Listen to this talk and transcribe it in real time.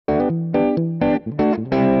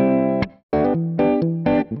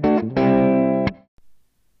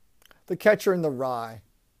The Catcher in the Rye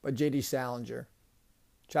by J.D. Salinger,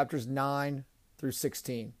 chapters 9 through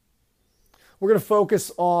 16. We're going to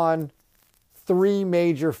focus on three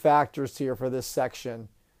major factors here for this section.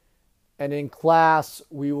 And in class,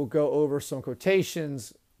 we will go over some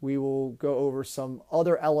quotations. We will go over some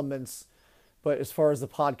other elements. But as far as the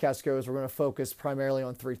podcast goes, we're going to focus primarily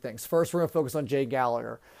on three things. First, we're going to focus on Jane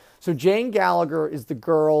Gallagher. So Jane Gallagher is the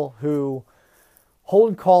girl who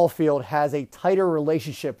Holden Caulfield has a tighter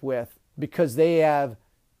relationship with because they have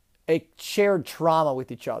a shared trauma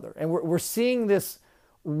with each other. And we're seeing this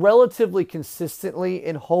relatively consistently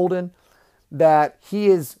in Holden, that he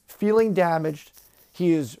is feeling damaged.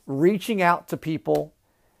 He is reaching out to people,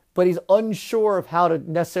 but he's unsure of how to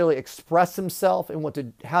necessarily express himself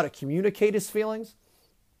and how to communicate his feelings.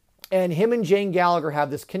 And him and Jane Gallagher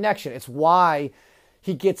have this connection. It's why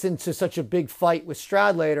he gets into such a big fight with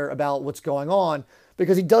Stradlater about what's going on,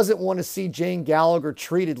 because he doesn't want to see Jane Gallagher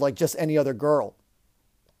treated like just any other girl.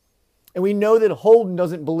 And we know that Holden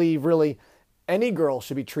doesn't believe really any girl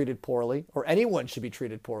should be treated poorly or anyone should be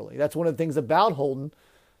treated poorly. That's one of the things about Holden.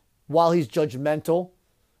 While he's judgmental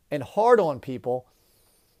and hard on people,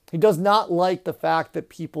 he does not like the fact that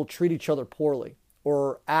people treat each other poorly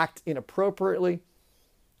or act inappropriately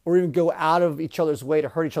or even go out of each other's way to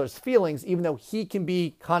hurt each other's feelings, even though he can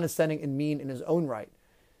be condescending and mean in his own right.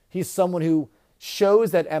 He's someone who shows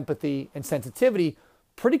that empathy and sensitivity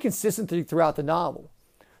pretty consistently throughout the novel.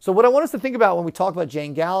 So what I want us to think about when we talk about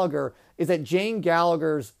Jane Gallagher is that Jane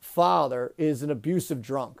Gallagher's father is an abusive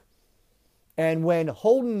drunk. And when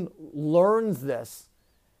Holden learns this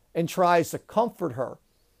and tries to comfort her,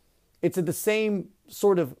 it's at the same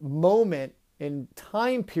sort of moment and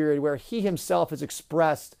time period where he himself has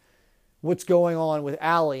expressed what's going on with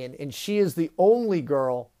Allie. And she is the only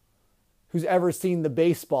girl who's ever seen the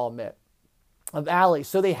baseball mitt of Allie.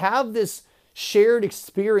 So they have this shared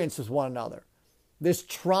experience with one another. This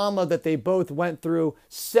trauma that they both went through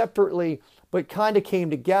separately, but kind of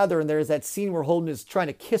came together. And there's that scene where Holden is trying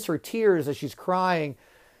to kiss her tears as she's crying.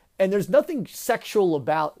 And there's nothing sexual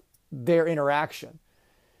about their interaction.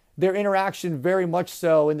 Their interaction, very much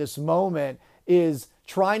so in this moment, is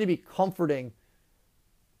trying to be comforting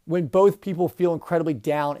when both people feel incredibly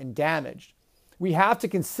down and damaged. We have to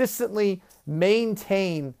consistently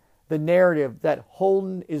maintain the narrative that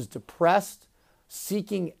Holden is depressed,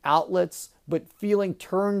 seeking outlets, but feeling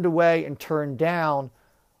turned away and turned down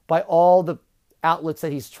by all the outlets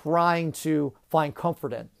that he's trying to find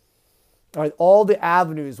comfort in. All right, all the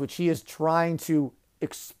avenues which he is trying to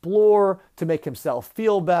explore to make himself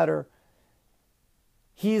feel better.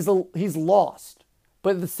 He's lost.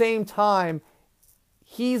 But at the same time,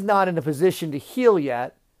 he's not in a position to heal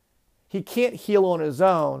yet. He can't heal on his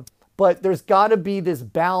own. But there's got to be this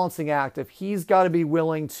balancing act of he's got to be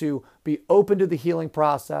willing to be open to the healing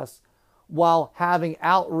process while having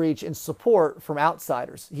outreach and support from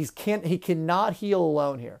outsiders. He cannot heal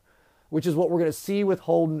alone here, which is what we're going to see with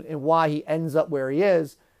Holden and why he ends up where he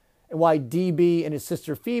is and why DB and his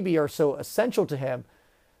sister Phoebe are so essential to him,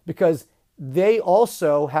 because they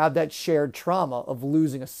also have that shared trauma of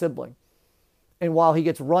losing a sibling. And while he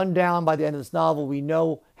gets run down by the end of this novel, we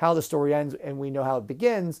know how the story ends and we know how it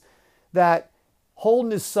begins, that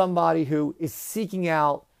Holden is somebody who is seeking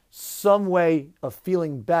out some way of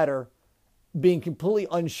feeling better, being completely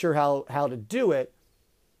unsure how to do it.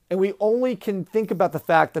 And we only can think about the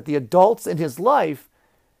fact that the adults in his life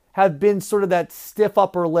have been sort of that stiff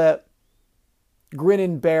upper lip, grin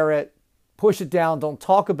and bear it, push it down, don't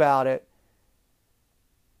talk about it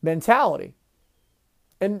mentality.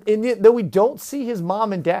 And though we don't see his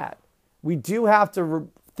mom and dad, we do have to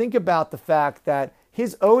think about the fact that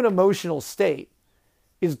his own emotional state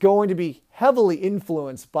is going to be heavily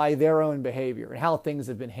influenced by their own behavior and how things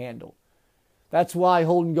have been handled. That's why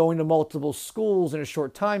Holden going to multiple schools in a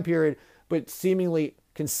short time period, but seemingly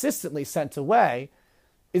consistently sent away,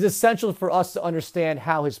 is essential for us to understand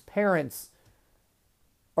how his parents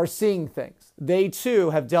are seeing things. They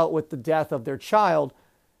too have dealt with the death of their child,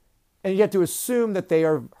 and you have to assume that they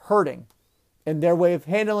are hurting. And their way of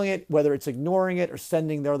handling it, whether it's ignoring it or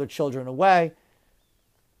sending their other children away,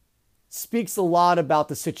 speaks a lot about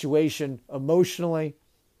the situation emotionally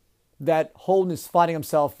that Holden is finding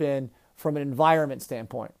himself in from an environment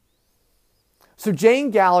standpoint. So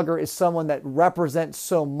Jane Gallagher is someone that represents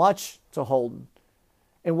so much to Holden.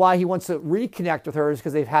 And why he wants to reconnect with her is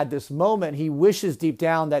because they've had this moment. He wishes deep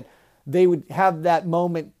down that they would have that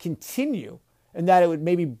moment continue and that it would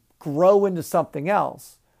maybe grow into something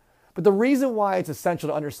else. But the reason why it's essential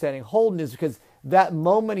to understanding Holden is because that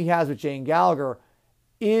moment he has with Jane Gallagher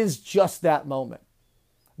is just that moment.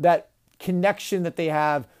 That connection that they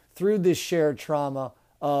have through this shared trauma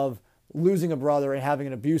of losing a brother and having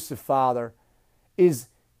an abusive father is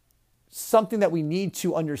something that we need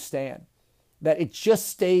to understand, that it just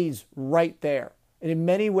stays right there. And in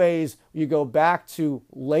many ways, you go back to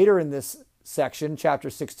later in this section, chapter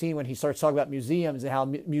 16, when he starts talking about museums and how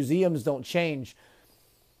museums don't change.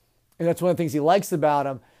 And that's one of the things he likes about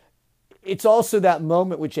them. It's also that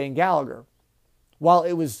moment with Jane Gallagher. While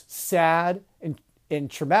it was sad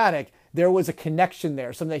and traumatic, there was a connection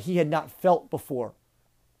there, something that he had not felt before.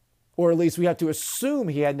 Or at least we have to assume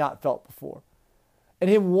he had not felt before. And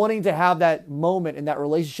him wanting to have that moment and that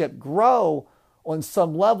relationship grow on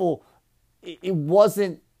some level, it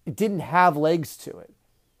didn't have legs to it.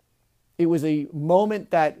 It was a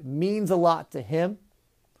moment that means a lot to him.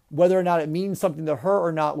 Whether or not it means something to her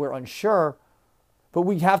or not, we're unsure. But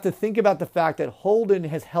we have to think about the fact that Holden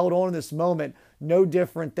has held on to this moment no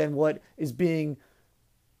different than what is being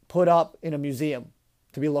put up in a museum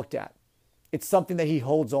to be looked at. It's something that he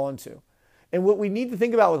holds on to. And what we need to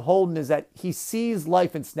think about with Holden is that he sees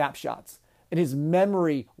life in snapshots, and his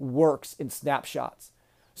memory works in snapshots.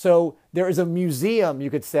 So there is a museum, you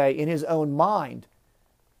could say, in his own mind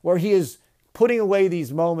where he is putting away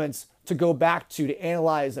these moments to go back to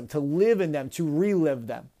analyze them, to live in them, to relive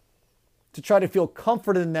them, to try to feel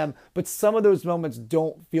comforted in them. But some of those moments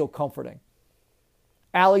don't feel comforting.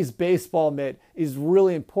 Allie's baseball mitt is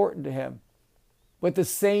really important to him. But at the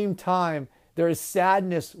same time, there is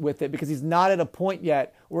sadness with it because he's not at a point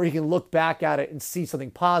yet where he can look back at it and see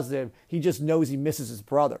something positive. He just knows he misses his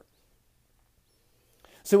brother.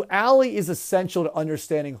 So Allie is essential to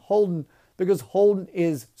understanding Holden because Holden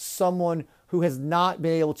is someone who has not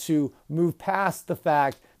been able to move past the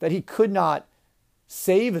fact that he could not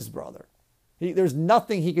save his brother. There's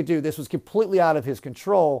nothing he could do. This was completely out of his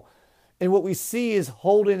control. And what we see is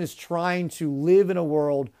Holden is trying to live in a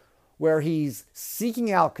world where he's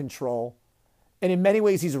seeking out control. And in many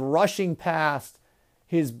ways, he's rushing past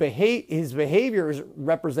his behavior is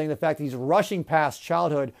representing the fact that he's rushing past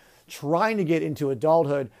childhood, trying to get into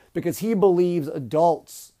adulthood because he believes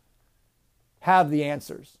adults have the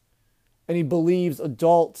answers. And he believes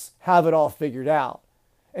adults have it all figured out.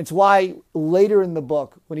 It's why later in the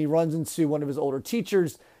book, when he runs into one of his older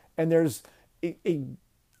teachers, and there's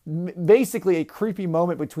basically a creepy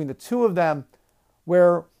moment between the two of them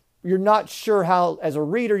where you're not sure how, as a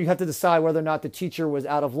reader, you have to decide whether or not the teacher was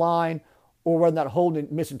out of line or whether or not Holden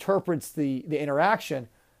misinterprets the interaction.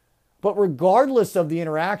 But regardless of the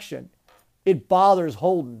interaction, it bothers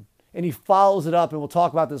Holden. And he follows it up, and we'll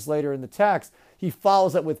talk about this later in the text. He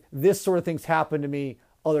follows it with, this sort of things happened to me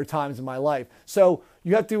other times in my life. So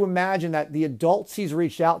you have to imagine that the adults he's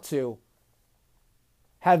reached out to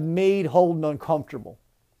have made Holden uncomfortable.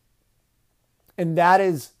 And that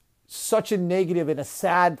is such a negative and a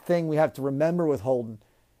sad thing we have to remember with Holden,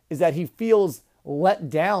 is that he feels let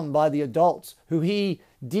down by the adults who he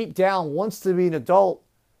deep down wants to be an adult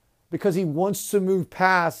because he wants to move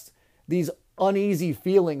past these uneasy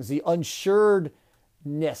feelings, the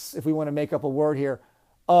unsuredness, if we want to make up a word here,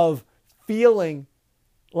 of feeling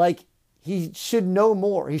like he should know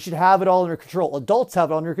more. He should have it all under control. Adults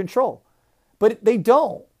have it under control, but they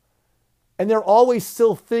don't. And they're always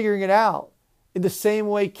still figuring it out in the same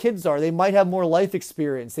way kids are. They might have more life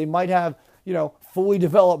experience. They might have, fully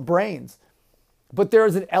developed brains. But there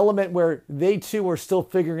is an element where they too are still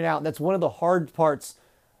figuring it out. And that's one of the hard parts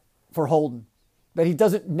for Holden, that he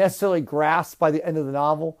doesn't necessarily grasp by the end of the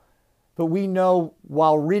novel. But we know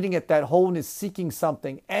while reading it that Holden is seeking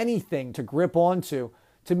something, anything to grip onto,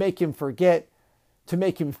 to make him forget, to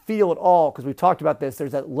make him feel it all. Because we talked about this,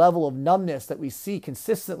 there's that level of numbness that we see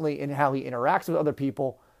consistently in how he interacts with other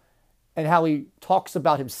people and how he talks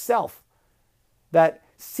about himself, that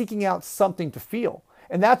seeking out something to feel.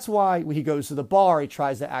 And that's why when he goes to the bar, he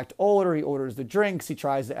tries to act older, he orders the drinks,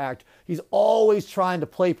 he's always trying to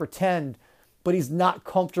play pretend, but he's not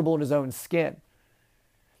comfortable in his own skin.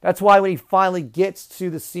 That's why when he finally gets to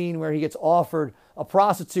the scene where he gets offered a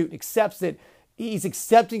prostitute and accepts it, he's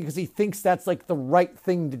accepting because he thinks that's like the right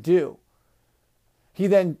thing to do. He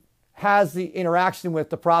then has the interaction with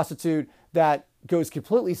the prostitute that goes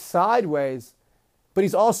completely sideways, but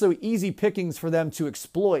he's also easy pickings for them to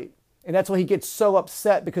exploit. And that's why he gets so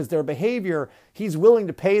upset, because their behavior, he's willing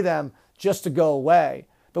to pay them just to go away.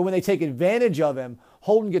 But when they take advantage of him,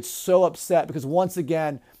 Holden gets so upset because once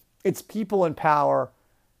again, it's people in power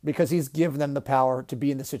because he's given them the power to be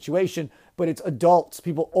in the situation, but it's adults,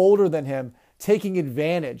 people older than him, taking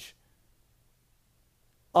advantage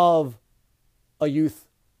of a youth.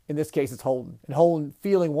 In this case, it's Holden. And Holden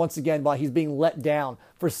feeling once again why he's being let down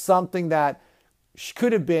for something that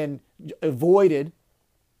could have been avoided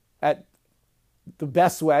at the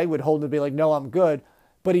best way, would Holden be like, no, I'm good.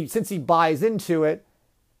 But since he buys into it,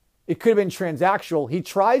 it could have been transactional. He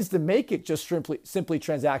tries to make it just simply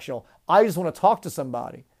transactional. I just want to talk to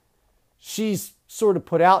somebody. She's sort of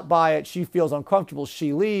put out by it. She feels uncomfortable.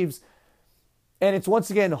 She leaves. And it's once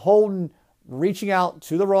again Holden reaching out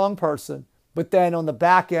to the wrong person, but then on the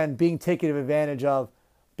back end being taken advantage of,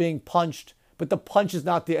 being punched. But the punch is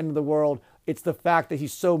not the end of the world. It's the fact that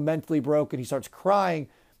he's so mentally broken. He starts crying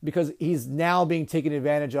because he's now being taken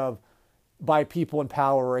advantage of by people in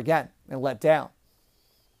power again and let down.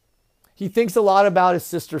 He thinks a lot about his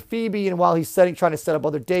sister Phoebe, and while he's trying to set up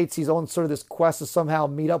other dates, he's on sort of this quest to somehow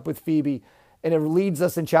meet up with Phoebe, and it leads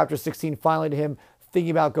us in chapter 16 finally to him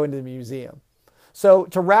thinking about going to the museum. So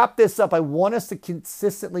to wrap this up, I want us to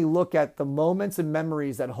consistently look at the moments and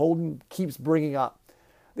memories that Holden keeps bringing up.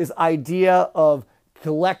 This idea of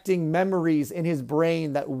collecting memories in his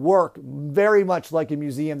brain that work very much like a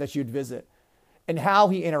museum that you'd visit, and how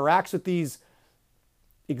he interacts with these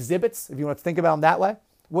exhibits, if you want to think about them that way,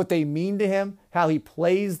 what they mean to him, how he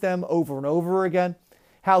plays them over and over again,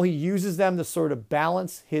 how he uses them to sort of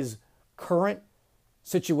balance his current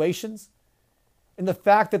situations, and the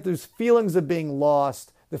fact that there's feelings of being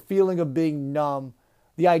lost, the feeling of being numb,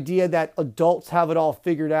 the idea that adults have it all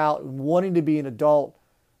figured out and wanting to be an adult,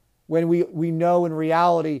 when we know in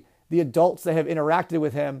reality the adults that have interacted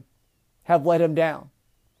with him have let him down.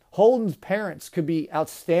 Holden's parents could be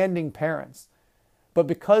outstanding parents, but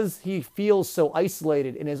because he feels so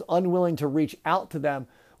isolated and is unwilling to reach out to them,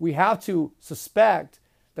 we have to suspect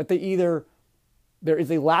that there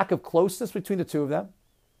is a lack of closeness between the two of them,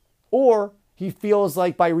 or he feels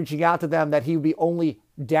like by reaching out to them that he would be only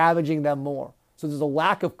damaging them more. So there's a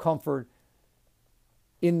lack of comfort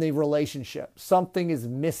in the relationship. Something is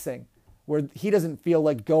missing where he doesn't feel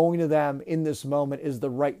like going to them in this moment is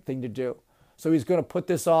the right thing to do. So he's going to put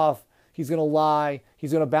this off. He's going to lie.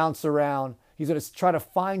 He's going to bounce around. He's going to try to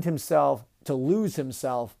find himself, to lose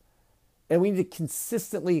himself. And we need to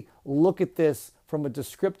consistently look at this from a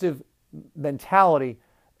descriptive mentality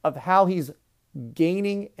of how he's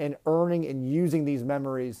gaining and earning and using these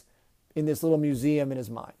memories in this little museum in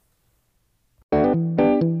his mind.